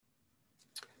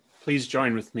Please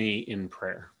join with me in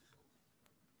prayer.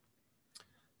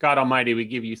 God Almighty, we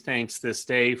give you thanks this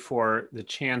day for the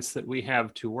chance that we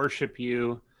have to worship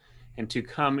you and to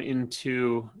come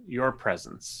into your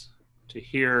presence, to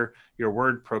hear your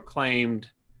word proclaimed,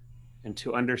 and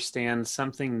to understand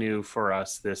something new for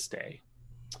us this day.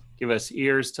 Give us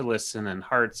ears to listen and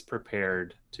hearts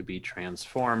prepared to be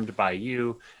transformed by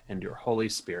you and your Holy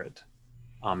Spirit.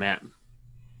 Amen.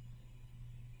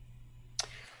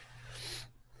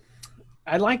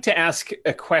 I'd like to ask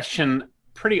a question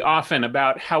pretty often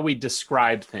about how we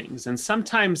describe things. And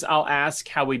sometimes I'll ask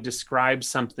how we describe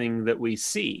something that we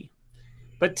see.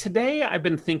 But today I've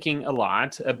been thinking a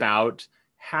lot about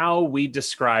how we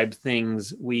describe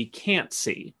things we can't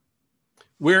see.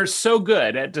 We're so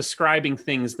good at describing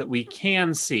things that we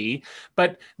can see,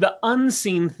 but the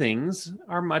unseen things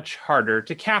are much harder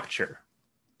to capture.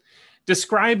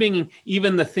 Describing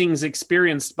even the things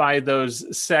experienced by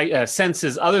those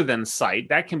senses other than sight,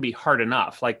 that can be hard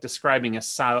enough, like describing a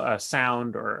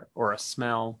sound or a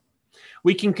smell.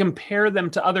 We can compare them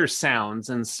to other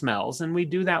sounds and smells, and we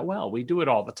do that well. We do it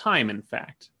all the time, in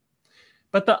fact.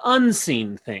 But the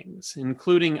unseen things,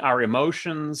 including our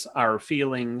emotions, our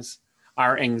feelings,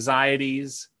 our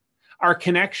anxieties, our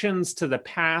connections to the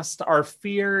past, our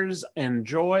fears and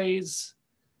joys,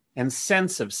 and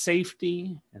sense of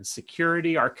safety and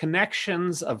security, our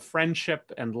connections of friendship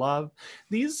and love,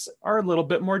 these are a little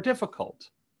bit more difficult.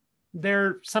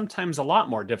 They're sometimes a lot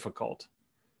more difficult.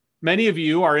 Many of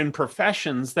you are in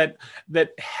professions that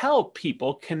help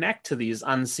people connect to these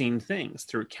unseen things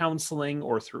through counseling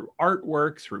or through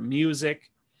artwork, through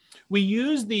music. We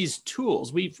use these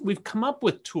tools. We've come up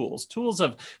with tools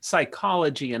of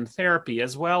psychology and therapy,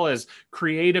 as well as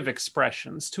creative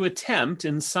expressions to attempt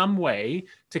in some way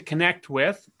to connect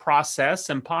with, process,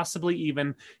 and possibly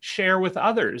even share with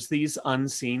others these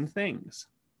unseen things.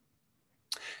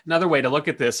 Another way to look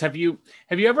at this, have you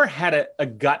ever had a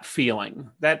gut feeling?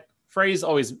 That phrase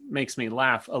always makes me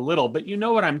laugh a little, but you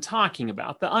know what I'm talking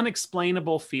about, the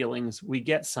unexplainable feelings we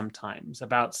get sometimes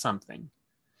about something.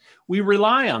 We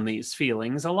rely on these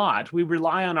feelings a lot. We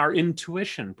rely on our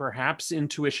intuition, perhaps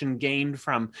intuition gained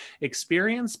from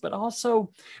experience, but also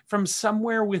from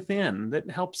somewhere within that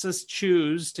helps us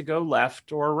choose to go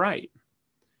left or right.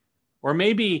 Or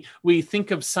maybe we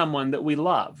think of someone that we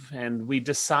love and we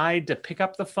decide to pick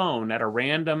up the phone at a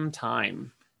random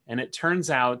time, and it turns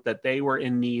out that they were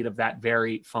in need of that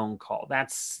very phone call.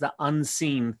 That's the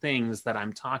unseen things that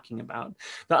I'm talking about.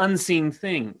 The unseen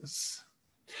things.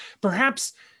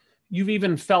 Perhaps you've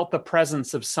even felt the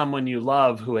presence of someone you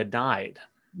love who had died.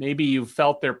 Maybe you've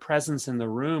felt their presence in the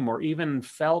room or even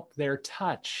felt their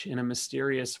touch in a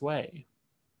mysterious way.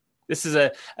 This is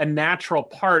a natural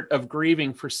part of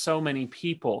grieving for so many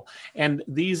people. And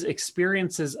these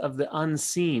experiences of the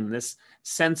unseen, this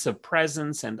sense of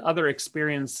presence and other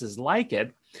experiences like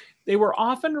it, they were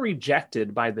often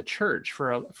rejected by the church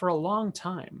for a long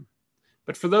time.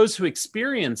 But for those who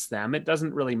experience them, it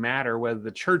doesn't really matter whether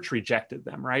the church rejected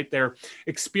them, right? Their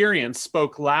experience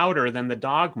spoke louder than the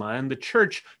dogma, and the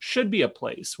church should be a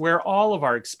place where all of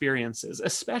our experiences,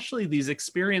 especially these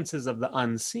experiences of the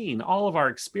unseen, all of our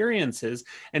experiences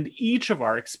and each of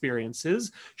our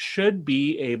experiences should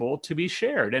be able to be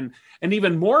shared. And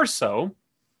even more so,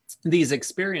 these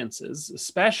experiences,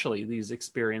 especially these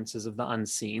experiences of the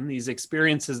unseen, these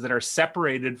experiences that are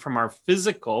separated from our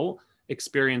physical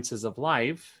experiences of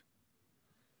life,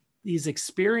 these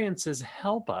experiences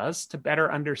help us to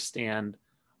better understand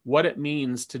what it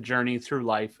means to journey through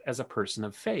life as a person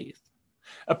of faith,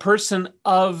 a person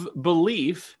of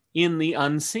belief in the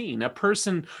unseen, a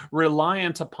person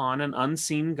reliant upon an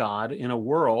unseen God in a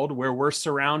world where we're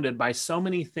surrounded by so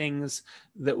many things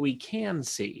that we can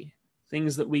see,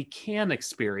 things that we can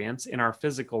experience in our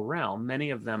physical realm, many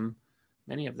of them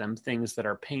things that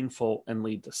are painful and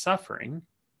lead to suffering.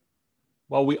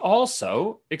 While we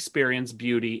also experience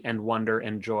beauty and wonder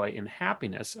and joy and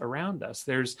happiness around us.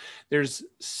 There's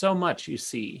so much, you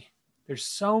see. There's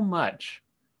so much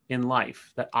in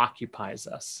life that occupies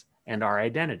us and our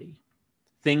identity,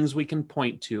 things we can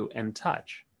point to and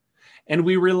touch. And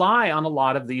we rely on a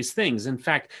lot of these things. In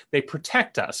fact, they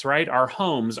protect us, right? Our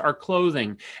homes, our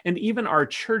clothing, and even our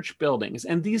church buildings.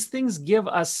 And these things give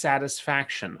us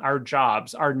satisfaction, our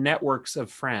jobs, our networks of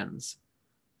friends.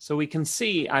 So we can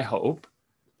see, I hope,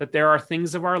 that there are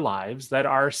things of our lives that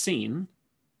are seen,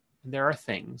 and there are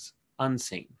things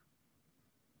unseen.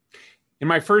 In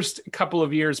my first couple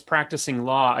of years practicing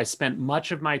law, I spent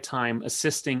much of my time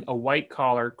assisting a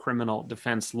white-collar criminal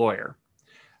defense lawyer.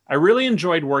 I really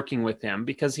enjoyed working with him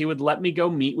because he would let me go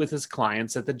meet with his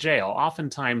clients at the jail,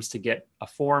 oftentimes to get a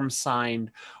form signed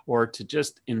or to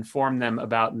just inform them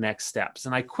about next steps.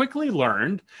 And I quickly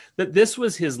learned that this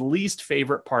was his least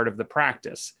favorite part of the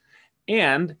practice.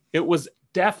 And it was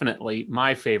definitely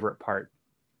my favorite part.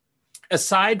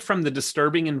 Aside from the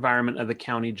disturbing environment of the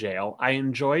county jail, I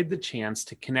enjoyed the chance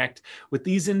to connect with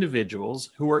these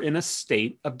individuals who were in a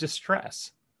state of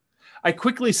distress. I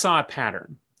quickly saw a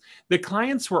pattern. The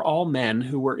clients were all men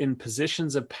who were in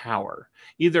positions of power,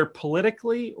 either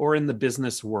politically or in the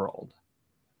business world.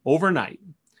 Overnight,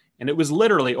 and it was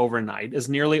literally overnight, as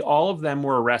nearly all of them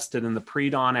were arrested in the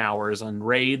pre-dawn hours on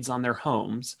raids on their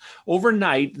homes.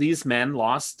 Overnight, these men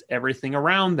lost everything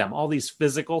around them, all these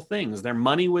physical things. Their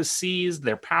money was seized,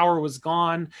 their power was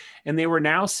gone, and they were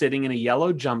now sitting in a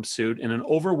yellow jumpsuit in an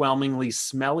overwhelmingly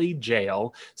smelly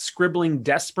jail, scribbling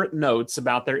desperate notes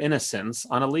about their innocence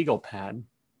on a legal pad.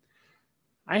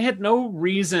 I had no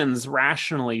reasons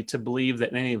rationally to believe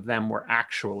that any of them were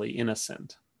actually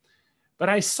innocent. But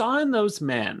I saw in those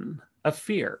men a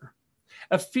fear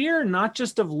not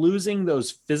just of losing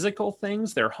those physical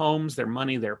things, their homes, their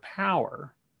money, their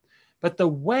power, but the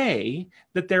way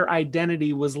that their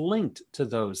identity was linked to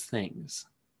those things.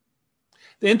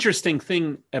 The interesting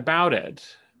thing about it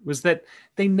was that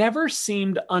they never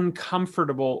seemed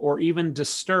uncomfortable or even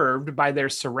disturbed by their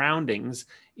surroundings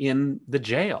in the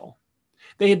jail.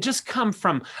 They had just come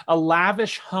from a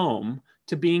lavish home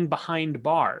to being behind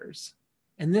bars,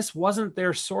 and this wasn't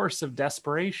their source of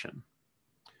desperation.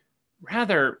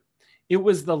 Rather, it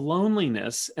was the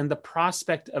loneliness and the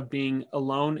prospect of being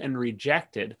alone and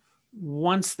rejected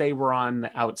once they were on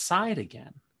the outside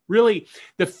again. Really,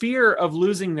 the fear of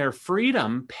losing their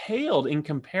freedom paled in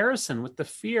comparison with the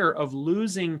fear of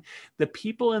losing the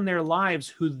people in their lives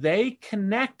who they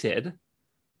connected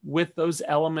with those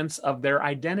elements of their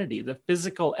identity, the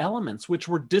physical elements, which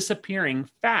were disappearing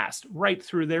fast right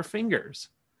through their fingers.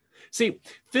 See,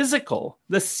 physical,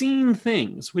 the seen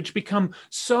things, which become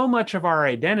so much of our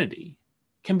identity,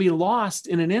 can be lost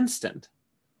in an instant,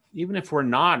 even if we're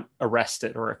not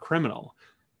arrested or a criminal.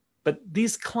 But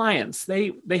these clients,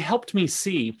 they helped me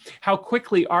see how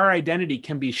quickly our identity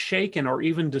can be shaken or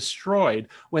even destroyed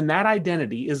when that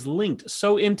identity is linked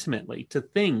so intimately to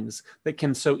things that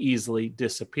can so easily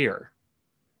disappear.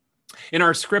 In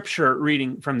our scripture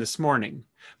reading from this morning,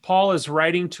 Paul is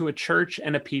writing to a church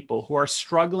and a people who are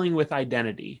struggling with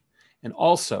identity, and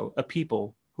also a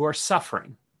people who are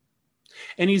suffering.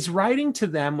 And he's writing to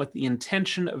them with the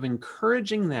intention of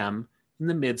encouraging them in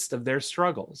the midst of their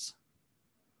struggles.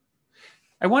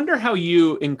 I wonder how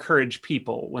you encourage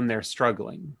people when they're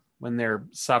struggling, when they're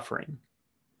suffering.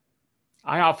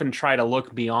 I often try to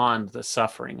look beyond the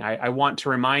suffering. I want to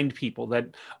remind people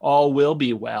that all will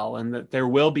be well and that there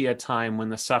will be a time when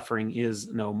the suffering is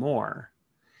no more.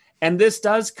 And this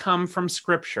does come from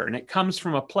Scripture, and it comes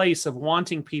from a place of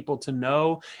wanting people to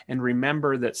know and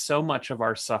remember that so much of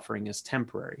our suffering is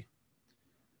temporary.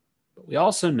 But we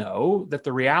also know that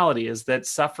the reality is that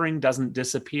suffering doesn't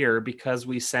disappear because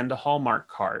we send a Hallmark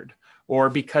card or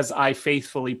because I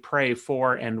faithfully pray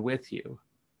for and with you.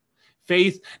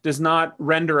 Faith does not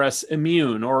render us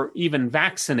immune or even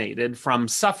vaccinated from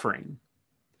suffering.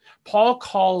 Paul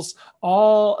calls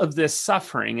all of this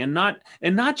suffering, and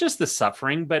not just the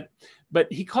suffering, but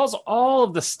he calls all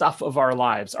of the stuff of our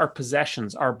lives, our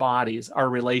possessions, our bodies, our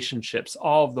relationships,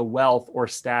 all of the wealth or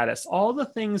status, all the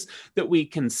things that we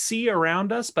can see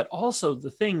around us, but also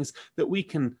the things that we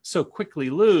can so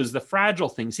quickly lose, the fragile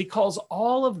things. He calls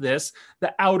all of this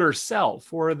the outer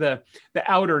self or the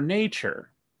outer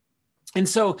nature. And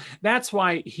so that's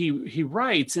why he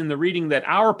writes in the reading that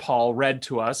our Paul read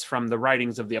to us from the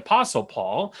writings of the Apostle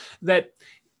Paul, that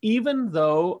even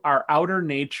though our outer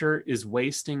nature is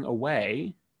wasting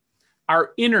away,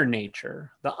 our inner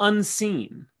nature, the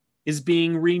unseen, is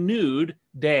being renewed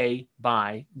day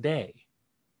by day.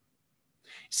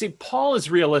 See, Paul is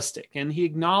realistic, and he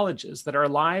acknowledges that our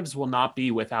lives will not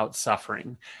be without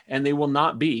suffering, and they will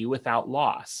not be without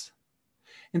loss.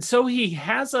 And so he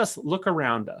has us look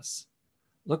around us,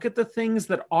 look at the things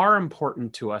that are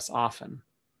important to us often,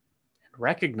 and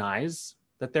recognize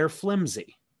that they're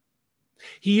flimsy.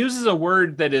 He uses a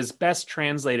word that is best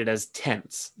translated as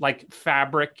tents, like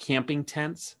fabric camping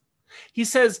tents. He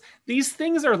says, these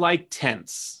things are like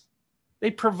tents.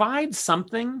 They provide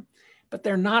something, but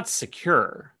they're not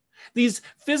secure. These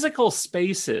physical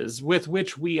spaces with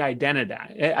which we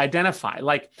identify,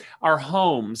 like our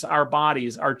homes, our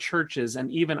bodies, our churches,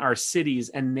 and even our cities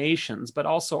and nations, but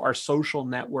also our social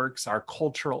networks, our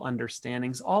cultural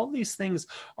understandings, all these things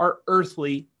are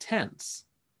earthly tents.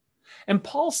 And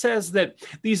Paul says that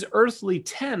these earthly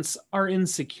tents are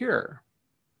insecure.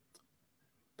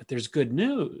 But there's good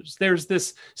news. There's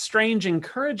this strange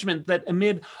encouragement that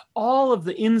amid all of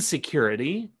the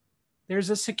insecurity,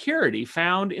 there's a security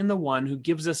found in the one who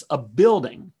gives us a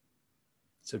building.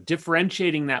 So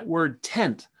differentiating that word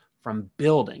tent from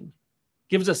building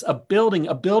gives us a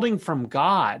building from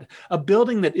God, a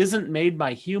building that isn't made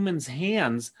by humans'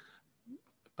 hands,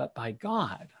 but by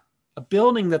God. A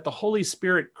building that the Holy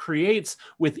Spirit creates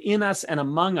within us and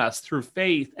among us through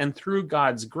faith and through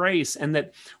God's grace, and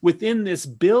that within this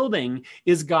building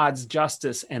is God's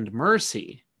justice and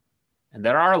mercy, and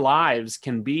that our lives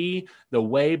can be the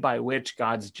way by which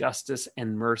God's justice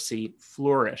and mercy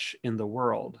flourish in the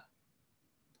world.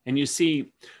 And you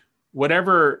see,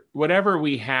 whatever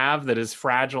we have that is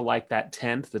fragile like that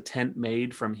tent, the tent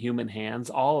made from human hands,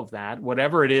 all of that,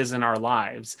 whatever it is in our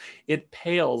lives, it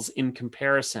pales in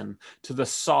comparison to the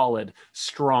solid,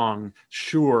 strong,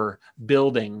 sure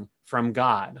building from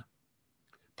God.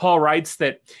 Paul writes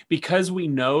that because we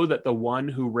know that the one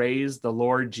who raised the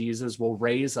Lord Jesus will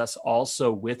raise us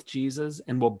also with Jesus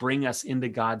and will bring us into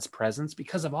God's presence,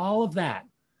 because of all of that,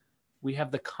 we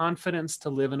have the confidence to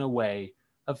live in a way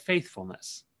of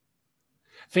faithfulness.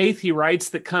 Faith, he writes,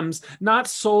 that comes not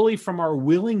solely from our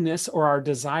willingness or our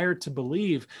desire to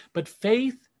believe, but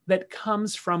faith that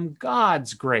comes from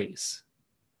God's grace.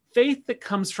 Faith that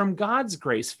comes from God's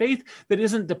grace. Faith that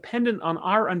isn't dependent on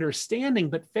our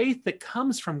understanding, but faith that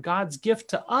comes from God's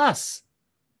gift to us,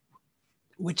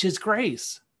 which is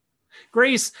grace.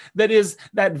 Grace that is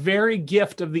that very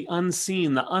gift of the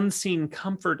unseen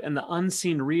comfort and the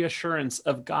unseen reassurance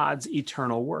of God's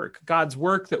eternal work. God's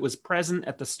work that was present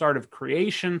at the start of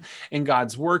creation, and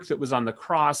God's work that was on the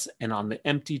cross and on the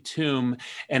empty tomb,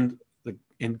 and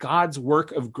God's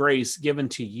work of grace given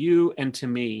to you and to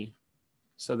me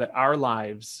so that our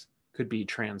lives could be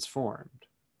transformed.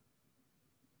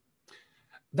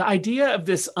 The idea of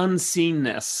this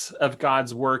unseenness of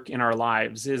God's work in our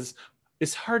lives is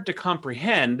hard to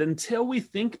comprehend until we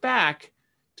think back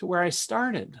to where I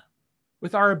started,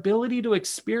 with our ability to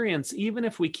experience, even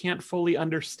if we can't fully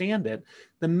understand it,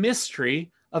 the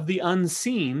mystery of the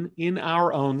unseen in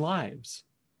our own lives.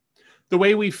 The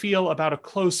way we feel about a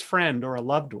close friend or a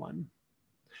loved one.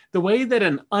 The way that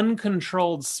an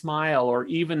uncontrolled smile or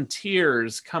even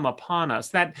tears come upon us,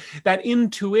 that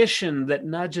intuition that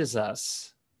nudges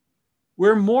us.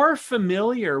 We're more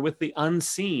familiar with the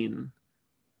unseen,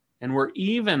 and we're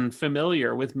even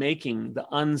familiar with making the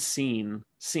unseen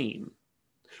seen.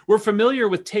 We're familiar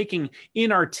with taking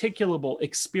inarticulable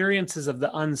experiences of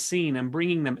the unseen and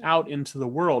bringing them out into the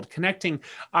world, connecting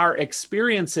our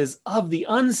experiences of the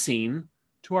unseen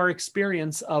to our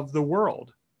experience of the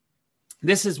world.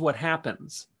 This is what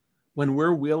happens when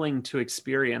we're willing to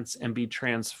experience and be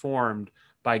transformed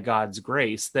by God's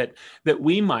grace, that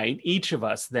we might, each of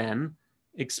us then,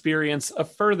 experience a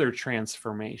further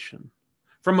transformation.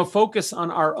 From a focus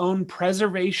on our own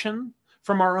preservation,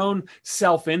 from our own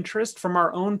self-interest, from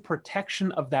our own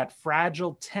protection of that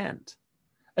fragile tent,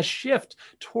 a shift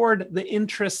toward the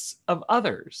interests of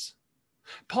others.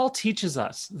 Paul teaches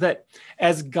us that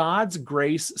as God's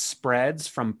grace spreads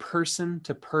from person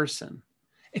to person,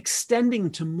 extending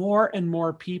to more and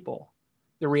more people,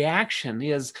 the reaction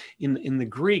is, in the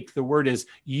Greek, the word is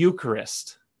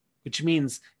Eucharist, which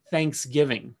means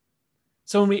thanksgiving.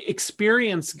 So when we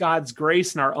experience God's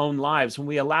grace in our own lives, when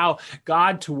we allow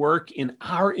God to work in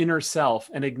our inner self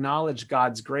and acknowledge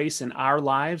God's grace in our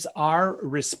lives, our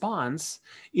response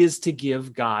is to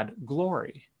give God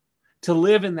glory, to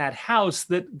live in that house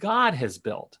that God has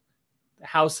built, the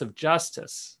house of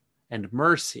justice and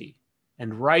mercy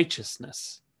and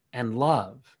righteousness and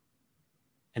love.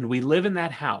 And we live in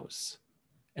that house,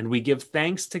 and we give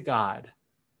thanks to God,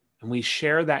 and we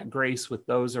share that grace with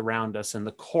those around us, and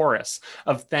the chorus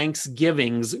of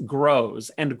thanksgivings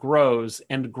grows and grows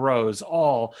and grows,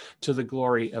 all to the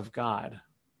glory of God.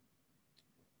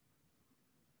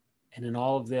 And in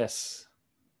all of this,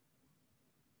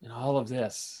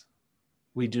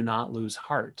 we do not lose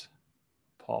heart,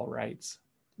 Paul writes.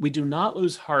 We do not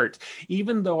lose heart,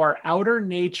 even though our outer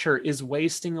nature is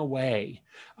wasting away.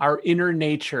 Our inner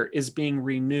nature is being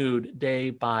renewed day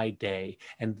by day.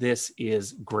 And this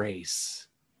is grace.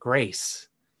 Grace,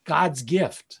 God's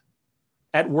gift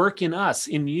at work in us,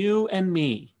 in you and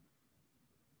me.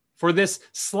 For this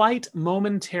slight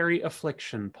momentary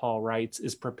affliction, Paul writes,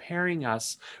 is preparing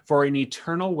us for an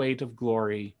eternal weight of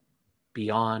glory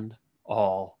beyond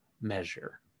all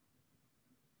measure.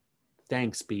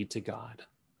 Thanks be to God.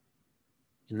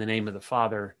 In the name of the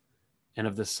Father, and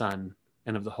of the Son,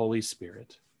 and of the Holy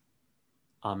Spirit.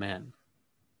 Amen.